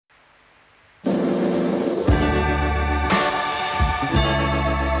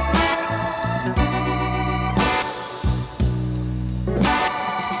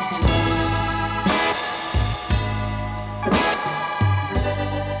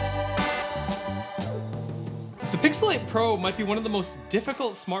Pixel 8 Pro might be one of the most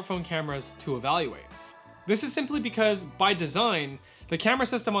difficult smartphone cameras to evaluate. This is simply because, by design, the camera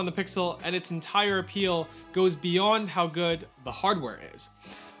system on the Pixel and its entire appeal goes beyond how good the hardware is.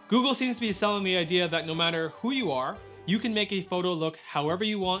 Google seems to be selling the idea that no matter who you are, you can make a photo look however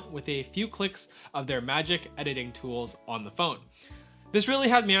you want with a few clicks of their magic editing tools on the phone. This really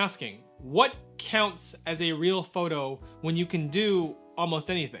had me asking, what counts as a real photo when you can do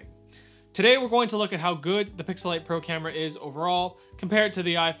almost anything? Today we're going to look at how good the Pixel 8 Pro camera is overall compared to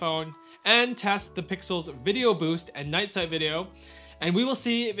the iPhone, and test the Pixel's video boost and night sight video, and we will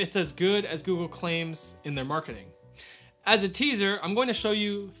see if it's as good as Google claims in their marketing. As a teaser, I'm going to show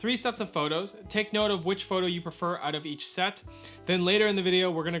you 3 sets of photos. Take note of which photo you prefer out of each set. Then later in the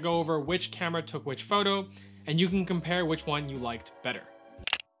video, we're going to go over which camera took which photo, and you can compare which one you liked better.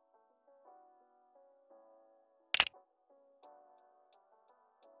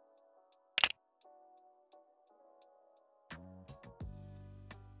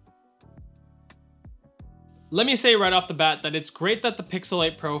 Let me say right off the bat that it's great that the Pixel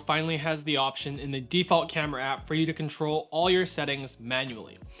 8 Pro finally has the option in the default camera app for you to control all your settings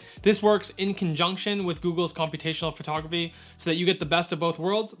manually. This works in conjunction with Google's computational photography so that you get the best of both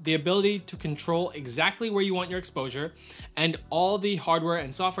worlds, the ability to control exactly where you want your exposure, and all the hardware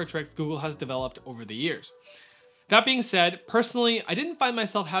and software tricks Google has developed over the years. That being said, personally, I didn't find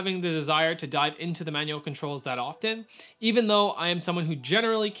myself having the desire to dive into the manual controls that often, even though I am someone who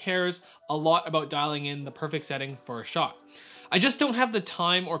generally cares a lot about dialing in the perfect setting for a shot. I just don't have the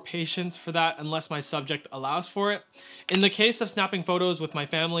time or patience for that unless my subject allows for it. In the case of snapping photos with my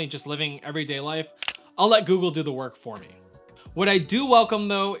family just living everyday life, I'll let Google do the work for me. What I do welcome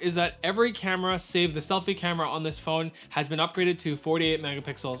though is that every camera save the selfie camera on this phone has been upgraded to 48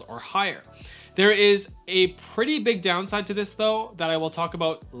 megapixels or higher. There is a pretty big downside to this though that I will talk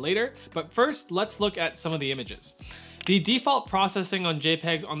about later, but first let's look at some of the images. The default processing on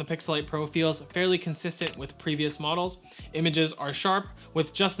JPEGs on the Pixel 8 Pro feels fairly consistent with previous models. Images are sharp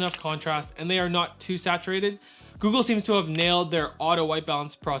with just enough contrast and they are not too saturated. Google seems to have nailed their auto white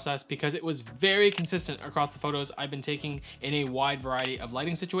balance process because it was very consistent across the photos I've been taking in a wide variety of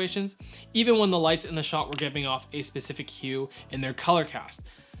lighting situations, even when the lights in the shot were giving off a specific hue in their color cast.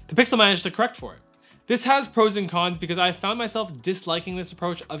 The Pixel managed to correct for it. This has pros and cons because I found myself disliking this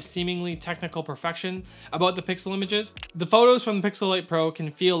approach of seemingly technical perfection about the Pixel images. The photos from the Pixel 8 Pro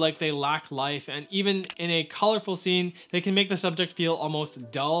can feel like they lack life, and even in a colorful scene, they can make the subject feel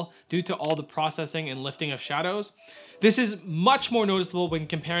almost dull due to all the processing and lifting of shadows. This is much more noticeable when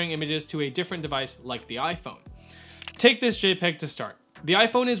comparing images to a different device like the iPhone. Take this JPEG to start. The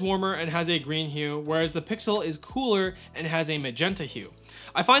iPhone is warmer and has a green hue, whereas the Pixel is cooler and has a magenta hue.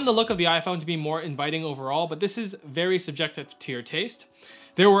 I find the look of the iPhone to be more inviting overall, but this is very subjective to your taste.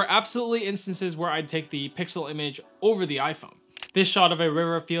 There were absolutely instances where I'd take the Pixel image over the iPhone. This shot of a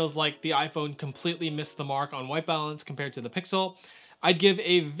river feels like the iPhone completely missed the mark on white balance compared to the Pixel. I'd give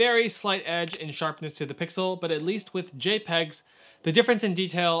a very slight edge in sharpness to the Pixel, but at least with JPEGs, the difference in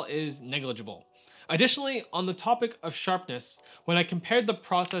detail is negligible. Additionally, on the topic of sharpness, when I compared the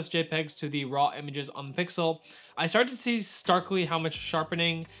processed JPEGs to the raw images on the Pixel, I started to see starkly how much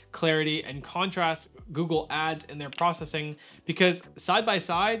sharpening, clarity, and contrast Google adds in their processing, because side by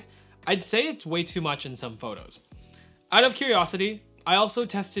side, I'd say it's way too much in some photos. Out of curiosity, I also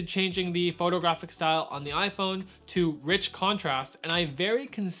tested changing the photographic style on the iPhone to rich contrast, and I very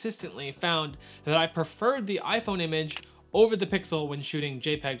consistently found that I preferred the iPhone image over the Pixel when shooting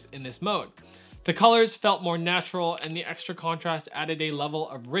JPEGs in this mode. The colors felt more natural and the extra contrast added a level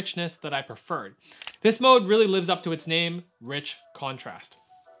of richness that I preferred. This mode really lives up to its name, rich contrast.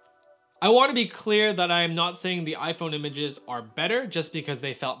 I want to be clear that I am not saying the iPhone images are better just because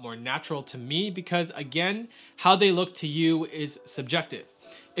they felt more natural to me, because again, how they look to you is subjective.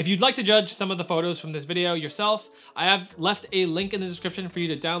 If you'd like to judge some of the photos from this video yourself, I have left a link in the description for you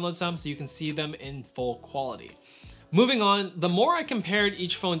to download some so you can see them in full quality. Moving on, the more I compared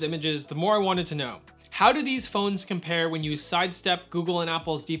each phone's images, the more I wanted to know, how do these phones compare when you sidestep Google and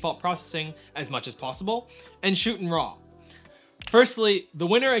Apple's default processing as much as possible and shoot in RAW? Firstly, the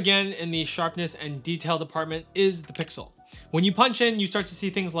winner again in the sharpness and detail department is the Pixel. When you punch in, you start to see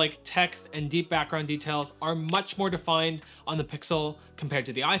things like text and deep background details are much more defined on the Pixel compared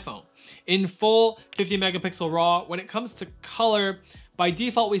to the iPhone. In full 50 megapixel RAW, when it comes to color, by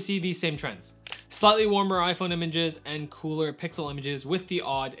default we see these same trends. Slightly warmer iPhone images and cooler Pixel images with the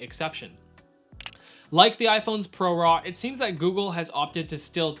odd exception. Like the iPhone's Pro RAW, it seems that Google has opted to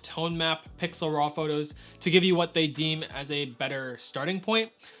still tone map Pixel RAW photos to give you what they deem as a better starting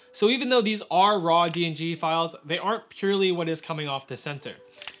point. So even though these are raw DNG files, they aren't purely what is coming off the sensor.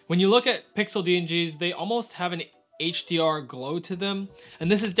 When you look at Pixel DNGs, they almost have an HDR glow to them, and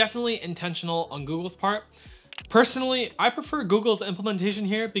this is definitely intentional on Google's part. Personally, I prefer Google's implementation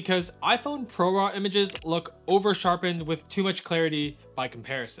here because iPhone Pro RAW images look over-sharpened with too much clarity by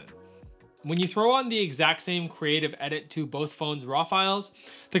comparison. When you throw on the exact same creative edit to both phones' RAW files,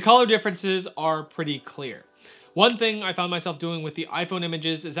 the color differences are pretty clear. One thing I found myself doing with the iPhone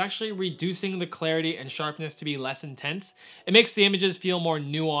images is actually reducing the clarity and sharpness to be less intense. It makes the images feel more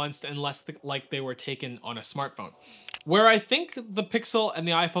nuanced and less like they were taken on a smartphone. Where I think the Pixel and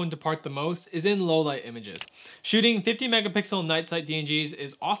the iPhone depart the most is in low light images. Shooting 50 megapixel night sight DNGs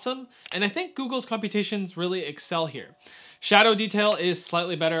is awesome, and I think Google's computations really excel here. Shadow detail is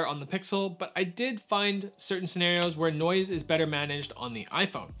slightly better on the Pixel, but I did find certain scenarios where noise is better managed on the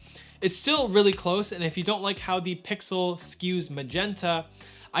iPhone. It's still really close, and if you don't like how the Pixel skews magenta,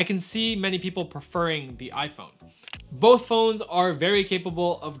 I can see many people preferring the iPhone. Both phones are very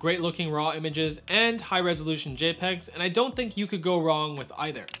capable of great looking raw images and high resolution JPEGs, and I don't think you could go wrong with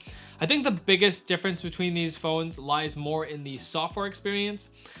either. I think the biggest difference between these phones lies more in the software experience.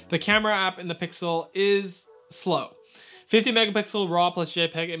 The camera app in the Pixel is slow. 50 megapixel RAW plus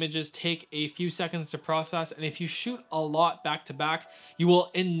JPEG images take a few seconds to process, and if you shoot a lot back to back, you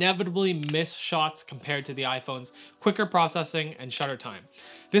will inevitably miss shots compared to the iPhone's quicker processing and shutter time.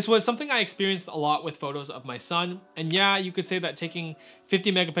 This was something I experienced a lot with photos of my son, and yeah, you could say that taking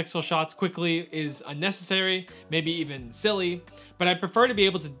 50 megapixel shots quickly is unnecessary, maybe even silly, but I prefer to be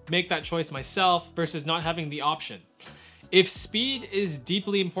able to make that choice myself versus not having the option. If speed is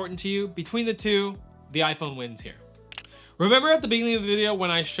deeply important to you, between the two, the iPhone wins here. Remember at the beginning of the video when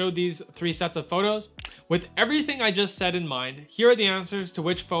I showed these 3 sets of photos? With everything I just said in mind, here are the answers to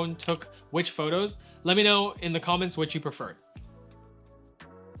which phone took which photos. Let me know in the comments which you preferred.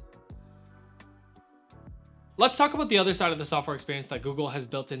 Let's talk about the other side of the software experience that Google has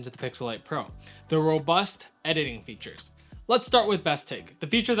built into the Pixel 8 Pro, the robust editing features. Let's start with Best Take, the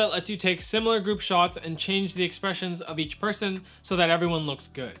feature that lets you take similar group shots and change the expressions of each person so that everyone looks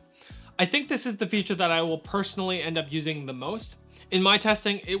good. I think this is the feature that I will personally end up using the most. In my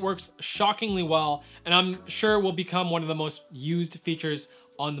testing, it works shockingly well, and I'm sure will become one of the most used features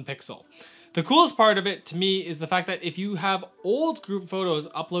on the Pixel. The coolest part of it to me is the fact that if you have old group photos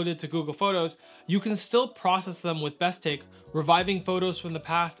uploaded to Google Photos, you can still process them with Best Take, reviving photos from the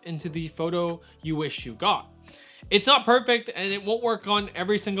past into the photo you wish you got. It's not perfect and it won't work on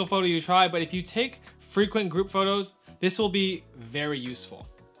every single photo you try, but if you take frequent group photos, this will be very useful.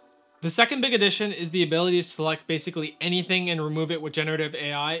 The second big addition is the ability to select basically anything and remove it with generative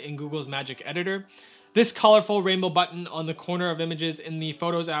AI in Google's Magic Editor. This colorful rainbow button on the corner of images in the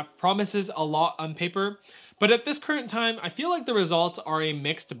Photos app promises a lot on paper, but at this current time, I feel like the results are a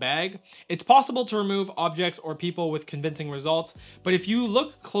mixed bag. It's possible to remove objects or people with convincing results, but if you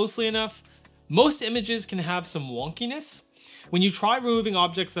look closely enough, most images can have some wonkiness. When you try removing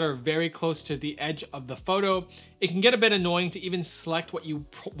objects that are very close to the edge of the photo, it can get a bit annoying to even select what you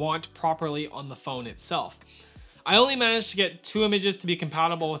want properly on the phone itself. I only managed to get 2 images to be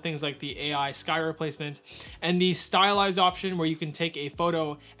compatible with things like the AI sky replacement and the stylized option where you can take a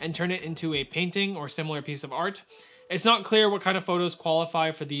photo and turn it into a painting or similar piece of art. It's not clear what kind of photos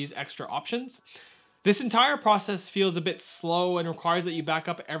qualify for these extra options. This entire process feels a bit slow and requires that you back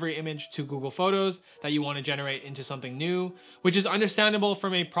up every image to Google Photos that you want to generate into something new, which is understandable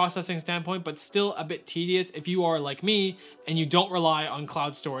from a processing standpoint, but still a bit tedious if you are like me and you don't rely on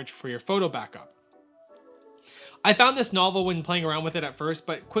cloud storage for your photo backup. I found this novel when playing around with it at first,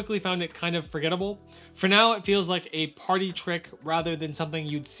 but quickly found it kind of forgettable. For now, it feels like a party trick rather than something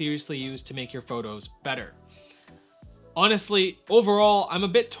you'd seriously use to make your photos better. Honestly, overall, I'm a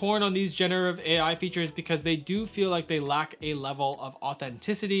bit torn on these generative AI features because they do feel like they lack a level of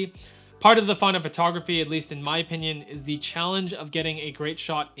authenticity. Part of the fun of photography, at least in my opinion, is the challenge of getting a great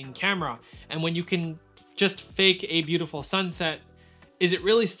shot in camera. And when you can just fake a beautiful sunset, is it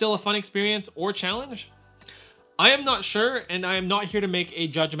really still a fun experience or challenge? I am not sure, and I am not here to make a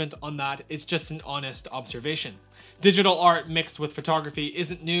judgment on that. It's just an honest observation. Digital art mixed with photography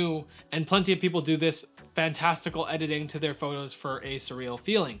isn't new, and plenty of people do this fantastical editing to their photos for a surreal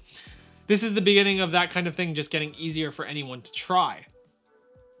feeling. This is the beginning of that kind of thing just getting easier for anyone to try.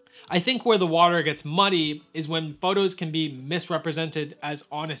 I think where the water gets muddy is when photos can be misrepresented as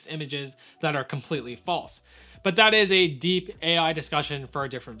honest images that are completely false. But that is a deep AI discussion for a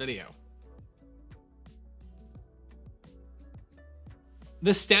different video.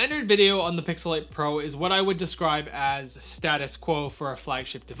 The standard video on the Pixel 8 Pro is what I would describe as status quo for a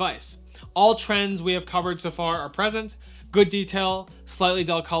flagship device. All trends we have covered so far are present. Good detail, slightly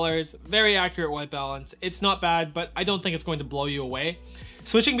dull colors, very accurate white balance. It's not bad, but I don't think it's going to blow you away.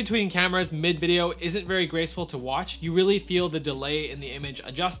 Switching between cameras mid-video isn't very graceful to watch. You really feel the delay in the image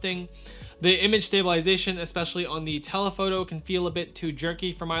adjusting. The image stabilization, especially on the telephoto, can feel a bit too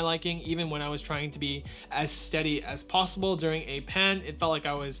jerky for my liking. Even when I was trying to be as steady as possible during a pan, it felt like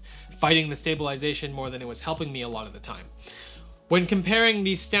I was fighting the stabilization more than it was helping me a lot of the time. When comparing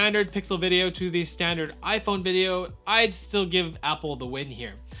the standard Pixel video to the standard iPhone video, I'd still give Apple the win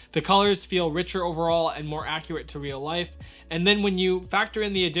here. The colors feel richer overall and more accurate to real life. And then when you factor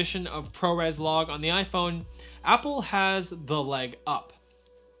in the addition of ProRes log on the iPhone, Apple has the leg up.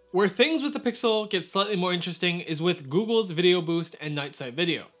 Where things with the Pixel get slightly more interesting is with Google's Video Boost and Night Sight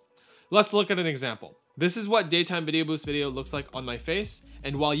Video. Let's look at an example. This is what daytime Video Boost video looks like on my face,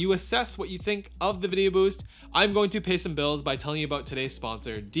 and while you assess what you think of the Video Boost, I'm going to pay some bills by telling you about today's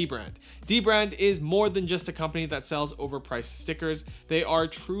sponsor, Dbrand. Dbrand is more than just a company that sells overpriced stickers. They are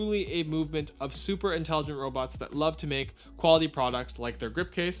truly a movement of super intelligent robots that love to make quality products like their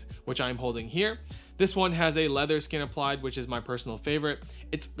grip case, which I'm holding here. This one has a leather skin applied, which is my personal favorite.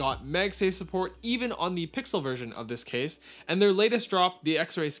 It's got MagSafe support even on the Pixel version of this case, and their latest drop, the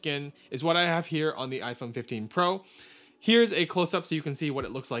X-ray skin, is what I have here on the iPhone 15 Pro. Here's a close-up so you can see what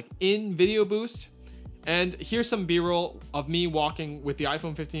it looks like in Video Boost. And here's some B-roll of me walking with the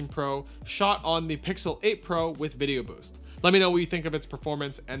iPhone 15 Pro shot on the Pixel 8 Pro with Video Boost. Let me know what you think of its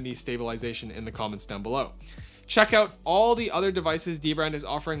performance and the stabilization in the comments down below. Check out all the other devices Dbrand is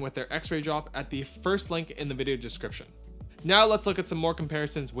offering with their X-ray drop at the first link in the video description. Now let's look at some more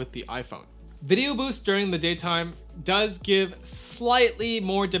comparisons with the iPhone. Video Boost during the daytime does give slightly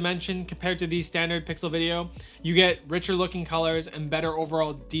more dimension compared to the standard Pixel video. You get richer looking colors and better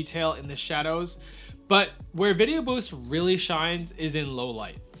overall detail in the shadows. But where Video Boost really shines is in low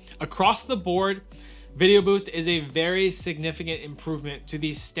light. Across the board, Video Boost is a very significant improvement to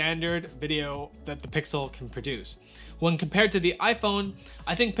the standard video that the Pixel can produce. When compared to the iPhone,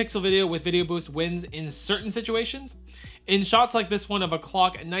 I think Pixel Video with Video Boost wins in certain situations. In shots like this one of a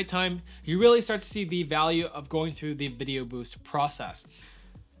clock at nighttime, you really start to see the value of going through the Video Boost process.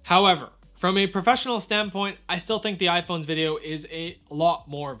 However, from a professional standpoint, I still think the iPhone's video is a lot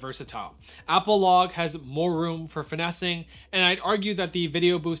more versatile. Apple Log has more room for finessing, and I'd argue that the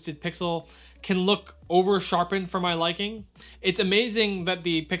video boosted Pixel can look over sharpened for my liking. It's amazing that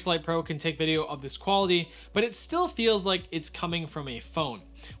the Pixel 8 Pro can take video of this quality, but it still feels like it's coming from a phone.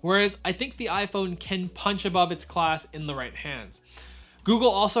 Whereas I think the iPhone can punch above its class in the right hands.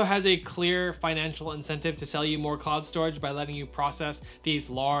 Google also has a clear financial incentive to sell you more cloud storage by letting you process these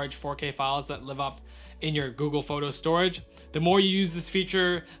large 4K files that live up in your Google Photos storage. The more you use this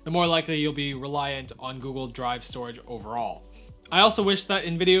feature, the more likely you'll be reliant on Google Drive storage overall. I also wish that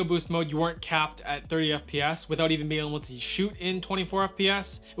in Video Boost mode you weren't capped at 30 FPS without even being able to shoot in 24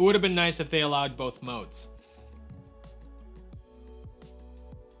 FPS. It would have been nice if they allowed both modes.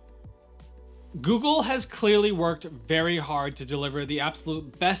 Google has clearly worked very hard to deliver the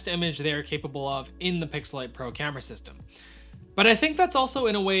absolute best image they are capable of in the Pixel 8 Pro camera system. But I think that's also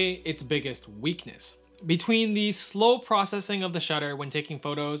in a way its biggest weakness. Between the slow processing of the shutter when taking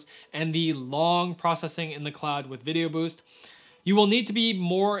photos and the long processing in the cloud with Video Boost, you will need to be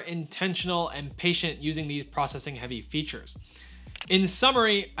more intentional and patient using these processing heavy features. In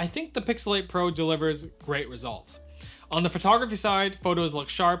summary, I think the Pixel 8 Pro delivers great results. On the photography side, photos look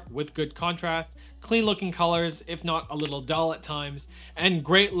sharp with good contrast, clean looking colors, if not a little dull at times, and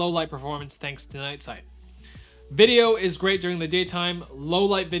great low light performance thanks to Night Sight. Video is great during the daytime. Low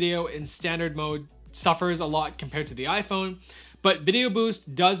light video in standard mode suffers a lot compared to the iPhone, but Video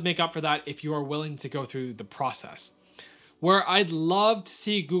Boost does make up for that if you are willing to go through the process. Where I'd love to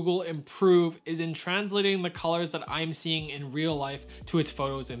see Google improve is in translating the colors that I'm seeing in real life to its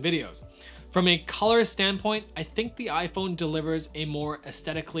photos and videos. From a color standpoint, I think the iPhone delivers a more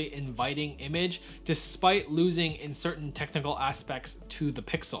aesthetically inviting image despite losing in certain technical aspects to the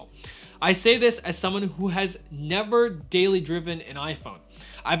Pixel. I say this as someone who has never daily driven an iPhone.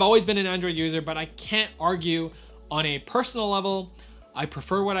 I've always been an Android user, but I can't argue on a personal level, I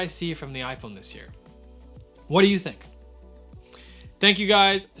prefer what I see from the iPhone this year. What do you think? Thank you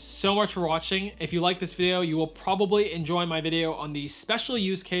guys so much for watching. If you like this video, you will probably enjoy my video on the special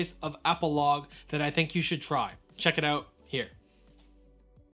use case of Apple Log that I think you should try. Check it out